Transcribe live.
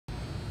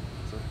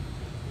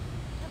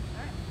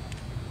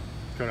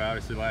Dakota,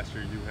 obviously last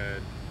year you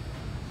had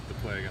the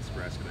play against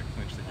Nebraska that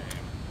clinched the game.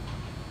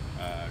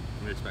 Can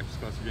we expect a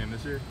closer game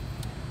this year?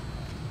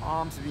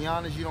 To be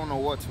honest, you don't know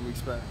what to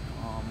expect,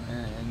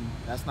 and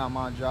that's not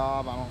my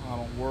job. I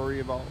don't worry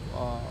about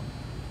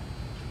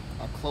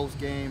a close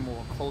game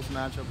or a close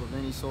matchup of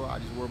any sort. I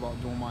just worry about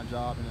doing my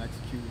job and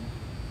executing.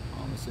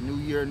 It's a new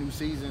year, new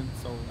season,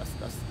 so that's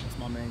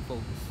my main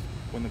focus.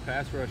 When the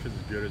pass rush is as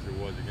good as it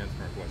was against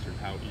Northwestern,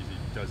 how easy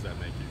does that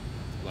make you,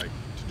 like,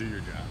 to do your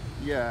job?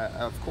 Yeah,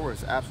 of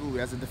course, absolutely.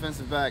 As a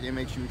defensive back, it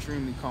makes you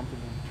extremely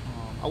comfortable.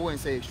 I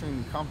wouldn't say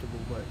extremely comfortable,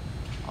 but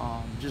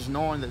just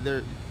knowing that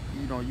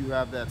you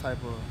have that type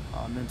of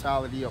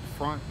mentality up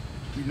front,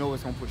 you know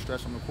it's going to put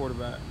stress on the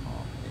quarterback.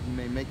 He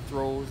may make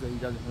throws that he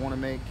doesn't want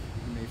to make.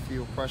 He may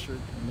feel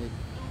pressured and make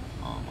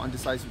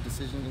undecisive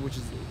decisions, which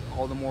is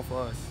all the more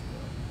for us.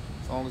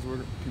 As long as we're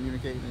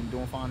communicating and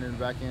doing fine in the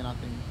back end, I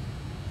think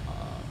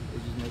it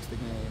just makes the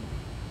game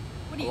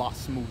a lot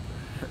smoother.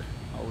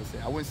 I would say.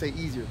 I wouldn't say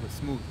easier, but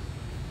smoother.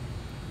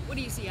 What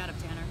do you see out of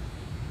Tanner?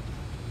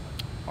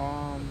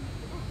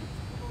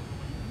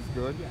 He's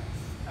good. Yes,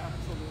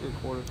 absolutely. Good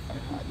quarter.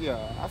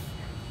 Yeah, I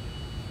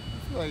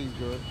feel like he's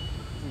good.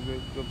 He's a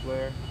good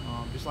player.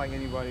 Just like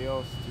anybody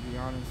else, to be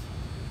honest.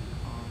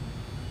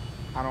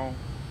 I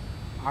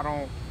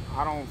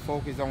don't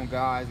focus on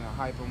guys and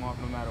hype them up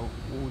no matter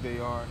who they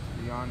are,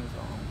 to be honest.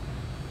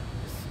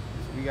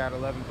 We got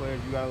 11 players,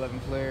 you got 11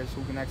 players.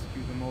 Who can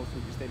execute the most, who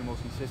can stay the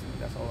most consistent?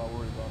 That's all I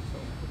worry about. So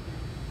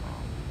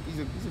he's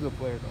a good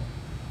player,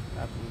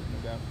 though. Absolutely, no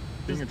doubt.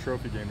 Being a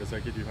trophy game, does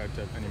that get you hyped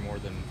up any more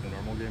than a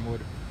normal game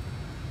would?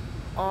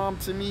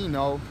 To me,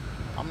 no.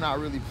 I'm not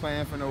really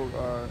playing for no.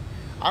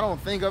 I don't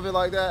think of it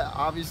like that.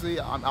 Obviously,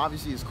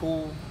 it's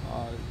cool.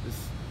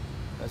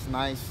 That's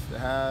nice to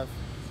have,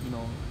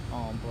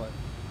 but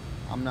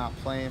I'm not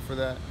playing for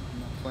that.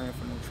 I'm not playing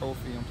for no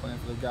trophy. I'm playing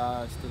for the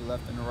guys to the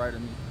left and the right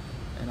of me,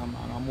 and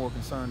I'm more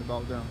concerned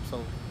about them.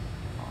 So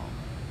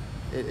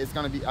it's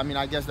going to be. I mean,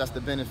 I guess that's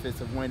the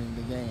benefits of winning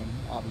the game,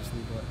 obviously,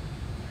 but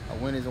a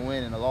win is a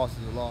win and a loss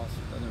is a loss.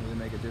 It doesn't really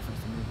make a difference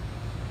to me.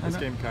 This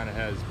game kind of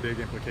has big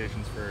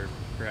implications for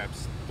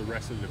perhaps the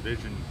rest of the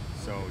division.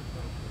 So,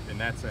 in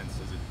that sense,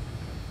 is it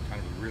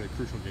kind of a really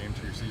crucial game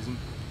to your season?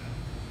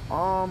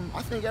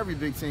 I think every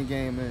Big Ten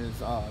game is,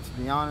 to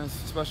be honest,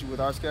 especially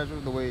with our schedule,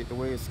 the way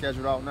it's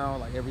scheduled out now,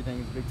 like everything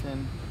is Big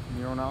Ten from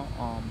here on out.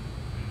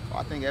 So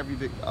I think every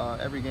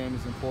game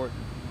is important.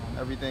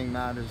 Everything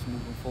matters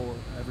moving forward.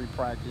 Every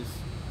practice,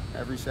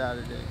 every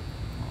Saturday.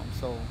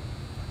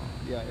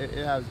 Yeah,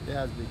 it has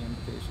big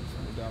implications,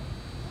 no doubt.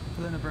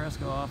 For the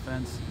Nebraska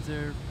offense, is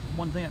there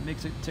one thing that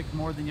makes it tick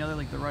more than the other,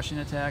 like the rushing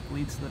attack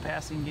leads to the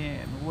passing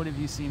game? What have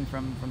you seen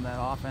from that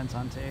offense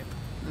on tape?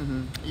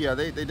 Yeah,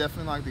 they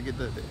definitely like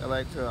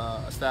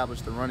to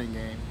establish the running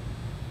game.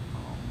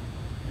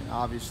 And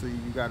obviously,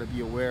 you got to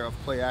be aware of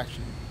play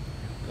action.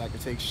 They like to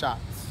take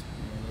shots.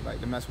 They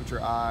like to mess with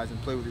your eyes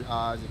and play with your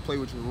eyes and play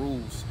with your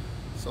rules.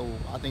 So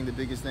I think the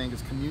biggest thing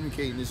is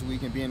communicating this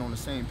week and being on the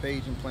same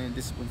page and playing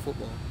disciplined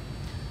football.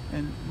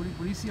 And what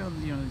do you see on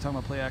you're talking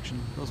about play action,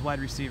 those wide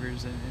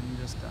receivers, and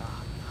just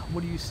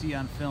what do you see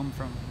on film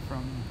from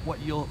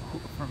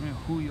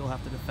who you'll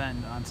have to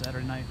defend on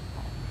Saturday night?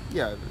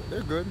 Yeah,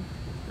 they're good.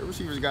 The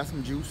receivers got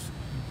some juice.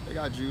 They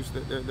got juice.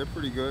 They're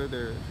pretty good.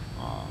 They're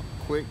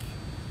quick,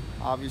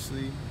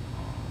 obviously.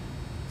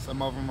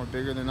 Some of them are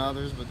bigger than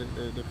others, but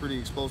they're pretty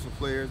explosive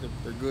players.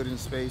 They're good in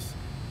space.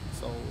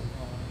 So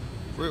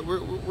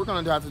we're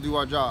going to have to do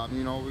our job.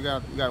 We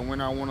got to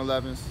win our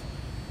 111s.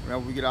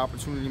 Whenever we get an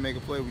opportunity to make a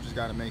play, we just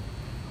got to make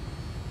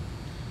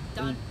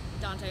it.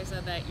 Dante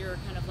said that you're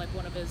kind of like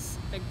one of his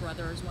big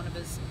brothers, one of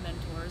his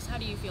mentors. How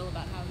do you feel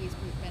about how he's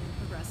been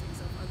progressing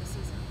so far this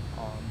season?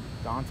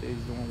 Dante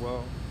is doing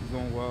well. He's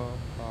doing well.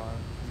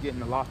 He's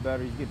getting a lot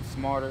better. He's getting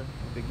smarter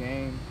with the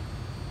game,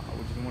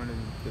 which is one of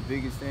the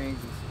biggest things.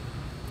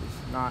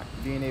 Is not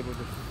being able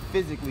to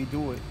physically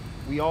do it.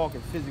 We all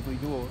can physically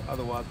do it,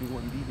 otherwise we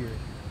wouldn't be here.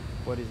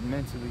 But it's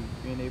mentally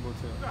being able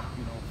to,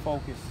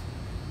 focus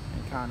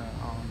and kind of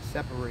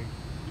separate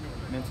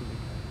mentally.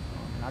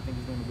 And I think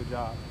he's doing a good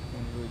job.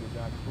 Doing a really good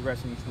job. He's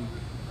progressing each week.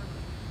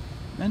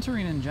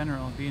 Mentoring in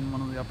general, being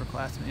one of the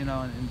upperclassmen,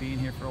 and being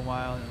here for a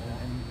while,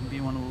 and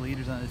being one of the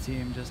leaders on the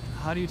team, just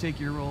how do you take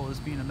your role as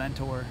being a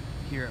mentor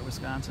here at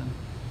Wisconsin?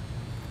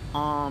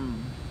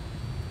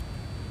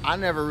 I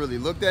never really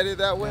looked at it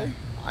that way. Yeah.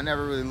 I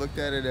never really looked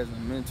at it as a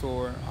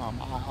mentor.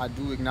 I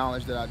do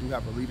acknowledge that I do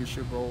have a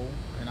leadership role,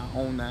 and I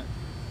own that.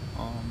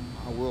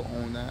 I will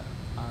own that.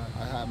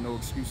 I have no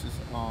excuses.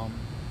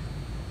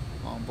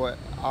 But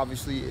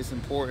obviously it's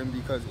important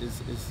because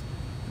it's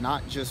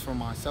not just for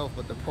myself,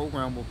 but the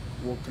program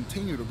will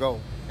continue to go.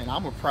 And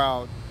I'm a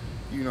proud,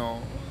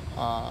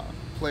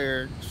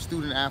 player,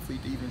 student,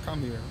 athlete to even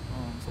come here.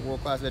 It's a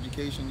world-class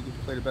education. You get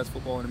to play the best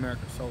football in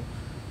America. So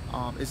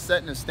it's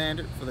setting a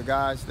standard for the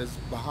guys that's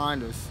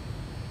behind us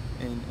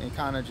and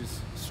kind of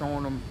just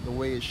showing them the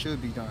way it should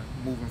be done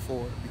moving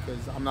forward,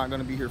 because I'm not going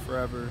to be here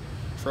forever.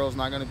 Trell's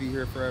not going to be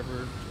here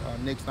forever.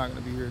 Nick's not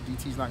going to be here.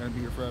 DT's not going to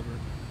be here forever.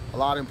 A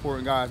lot of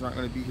important guys aren't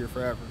going to be here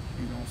forever,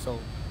 So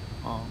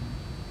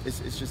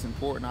it's just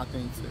important, I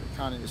think, to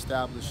kind of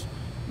establish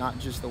not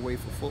just a way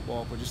for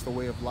football, but just a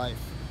way of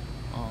life,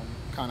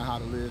 kind of how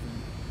to live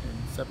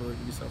and separate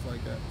yourself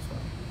like that.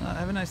 So.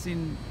 Haven't I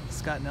seen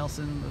Scott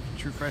Nelson, the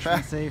true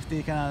freshman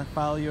safety, kind of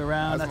follow you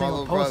around? That's I my think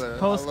little brother.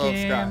 post I love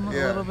game Scott,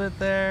 yeah. a little bit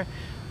there.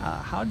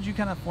 How did you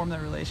kind of form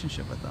that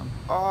relationship with them?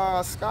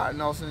 Scott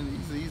Nelson,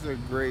 he's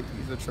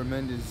a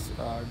tremendous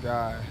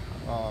guy.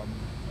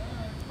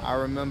 I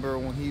remember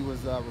when he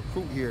was a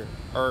recruit here,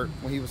 or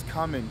when he was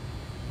coming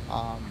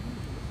on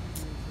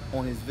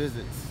his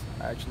visits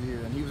actually here,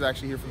 and he was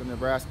actually here for the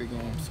Nebraska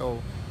game.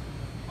 So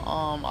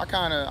I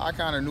kind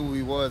of knew who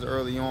he was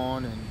early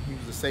on, and he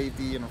was a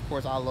safety, and of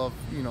course I love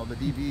the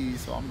DBs,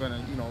 so I'm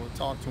gonna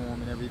talk to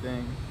him and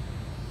everything.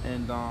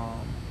 And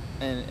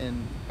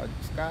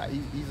Scott,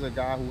 he's a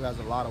guy who has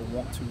a lot of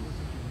want to,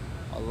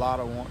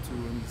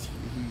 and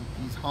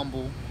he's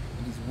humble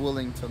and he's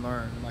willing to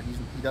learn. Like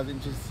he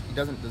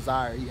doesn't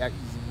desire, he's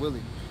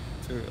willing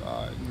to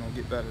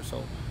get better.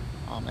 So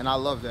and I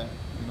love that.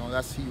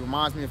 He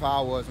reminds me of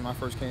how I was when I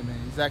first came in.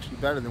 He's actually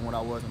better than what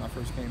I was when I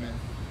first came in.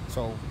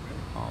 So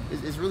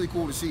it's really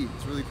cool to see.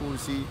 It's really cool to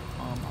see.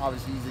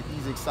 Obviously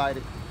he's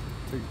excited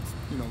to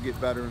get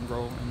better and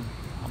grow, and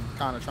I'm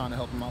kind of trying to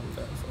help him out with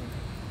that. So.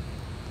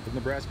 With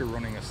Nebraska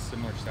running a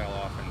similar style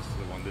offense to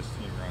the one this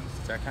team runs,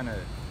 does that kind of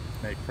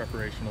make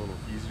preparation a little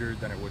easier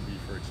than it would be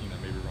for a team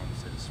that maybe runs,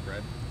 say, the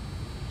spread?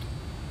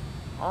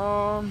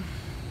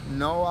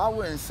 No, I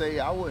wouldn't say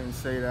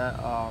that.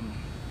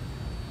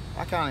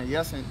 I kind of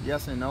yes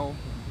and no,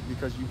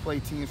 because you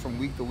play teams from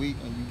week to week,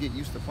 and you get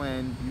used to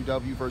playing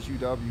UW versus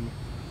UW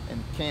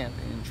in camp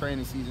and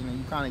training season, and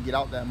you kind of get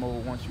out that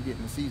mode once you get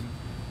in the season.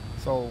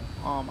 So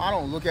I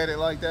don't look at it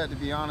like that, to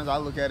be honest. I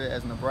look at it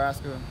as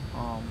Nebraska.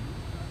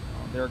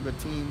 They're a good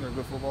team. They're a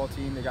good football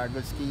team. They got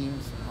good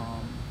schemes.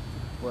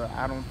 But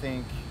I don't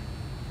think,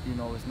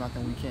 it's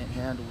nothing we can't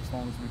handle as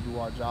long as we do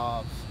our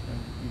jobs and,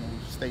 we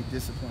stay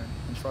disciplined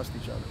and trust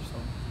each other. So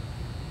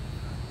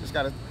just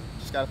gotta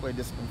play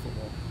disciplined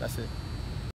football. That's it.